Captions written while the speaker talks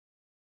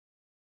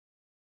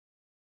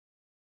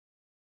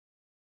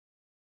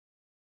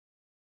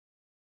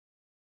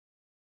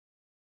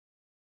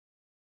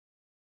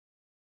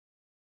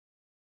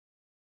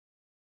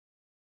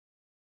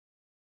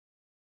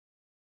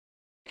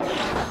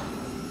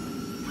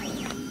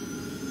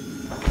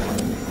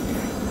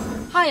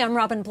Hi, I'm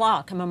Robbin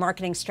Block. I'm a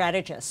marketing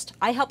strategist.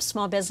 I help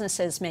small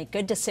businesses make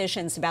good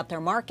decisions about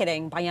their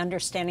marketing by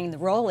understanding the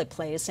role it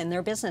plays in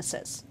their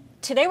businesses.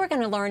 Today we're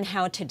going to learn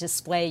how to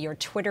display your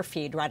Twitter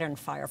feed right on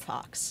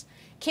Firefox.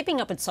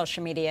 Keeping up with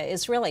social media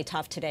is really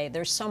tough today.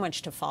 There's so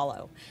much to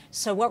follow.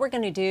 So what we're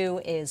going to do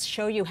is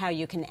show you how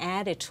you can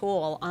add a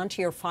tool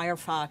onto your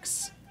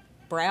Firefox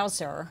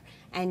browser,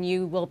 and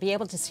you will be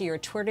able to see your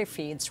Twitter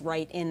feeds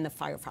right in the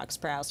Firefox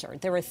browser.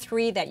 There are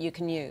three that you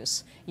can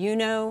use: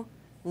 Uno,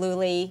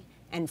 Luli,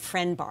 and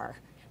Friendbar.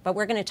 But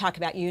we're going to talk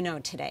about Uno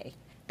today.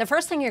 The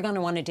first thing you're going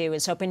to want to do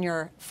is open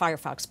your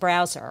Firefox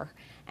browser,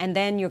 and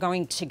then you're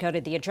going to go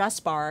to the address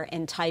bar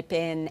and type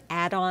in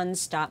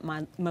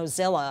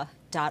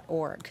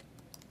addons.mozilla.org.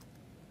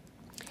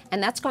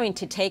 And that's going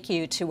to take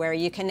you to where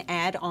you can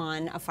add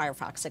on a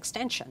Firefox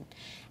extension.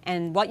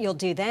 And what you'll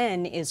do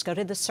then is go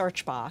to the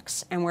search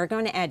box, and we're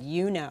going to add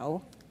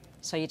Uno.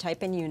 So you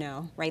type in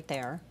Uno right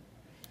there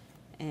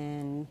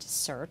and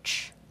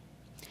search.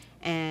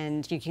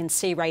 And you can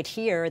see right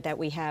here that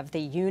we have the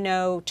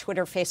Uno,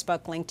 Twitter,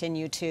 Facebook, LinkedIn,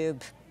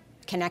 YouTube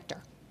connector.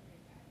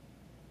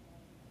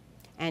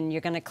 And you're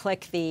going to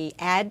click the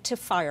Add to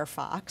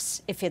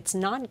Firefox. If it's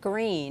not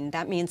green,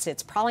 that means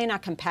it's probably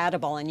not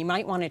compatible, and you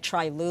might want to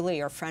try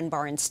Luli or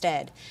Friendbar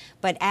instead.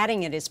 But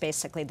adding it is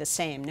basically the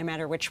same, no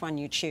matter which one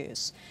you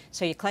choose.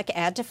 So you click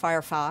Add to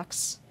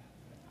Firefox,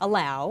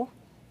 Allow,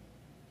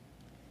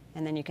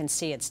 and then you can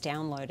see it's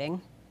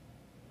downloading.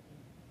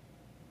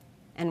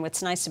 And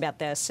what's nice about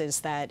this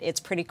is that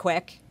it's pretty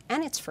quick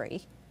and it's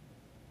free.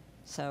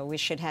 So we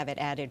should have it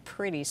added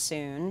pretty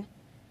soon.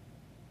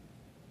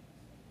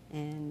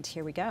 And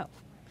here we go.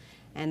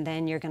 And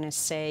then you're going to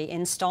say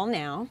Install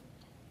Now.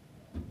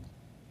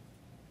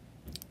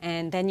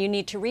 And then you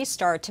need to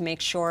restart to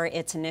make sure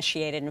it's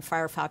initiated, and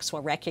Firefox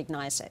will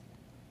recognize it.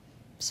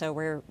 So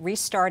we're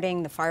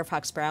restarting the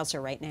Firefox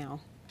browser right now.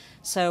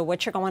 So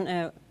what you're going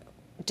to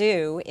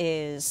do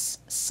is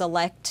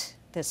select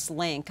this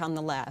link on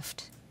the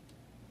left.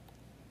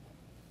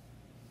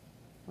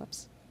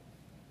 Whoops.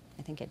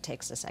 I think it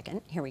takes a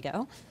second. Here we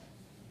go.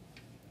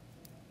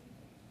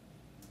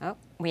 Oh,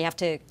 we have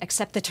to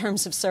accept the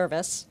terms of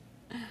service.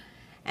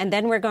 And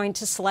then we're going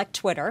to select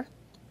Twitter.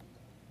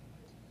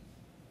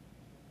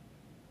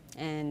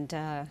 And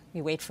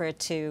we wait for it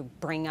to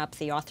bring up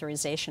the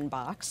authorization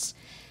box.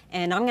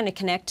 And I'm going to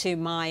connect to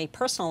my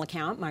personal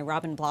account, my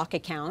Robbin Block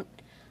account.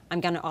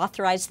 I'm going to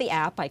authorize the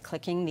app by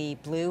clicking the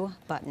blue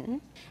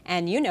button.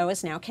 And Uno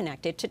is now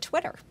connected to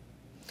Twitter.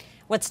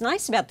 What's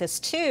nice about this,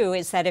 too,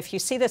 is that if you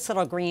see this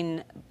little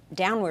green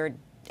downward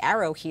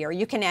arrow here,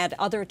 you can add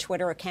other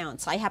Twitter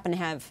accounts. I happen to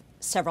have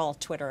several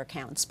Twitter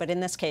accounts, but in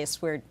this case,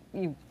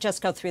 you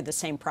just go through the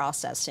same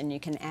process and you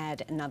can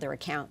add another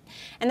account.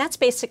 And that's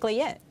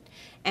basically it.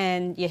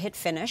 And you hit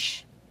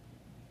Finish,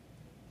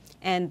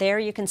 and there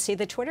you can see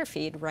the Twitter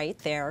feed right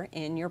there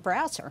in your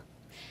browser.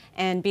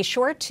 And be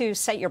sure to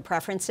set your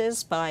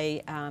preferences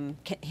by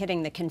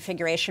hitting the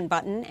configuration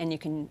button, and you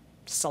can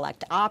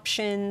select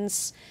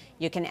options.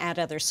 You can add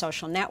other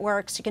social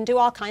networks. You can do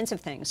all kinds of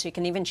things. You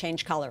can even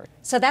change color.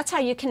 So that's how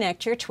you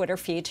connect your Twitter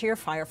feed to your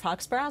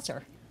Firefox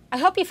browser. I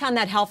hope you found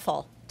that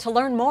helpful. To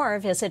learn more,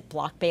 visit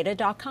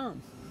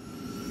blockbeta.com.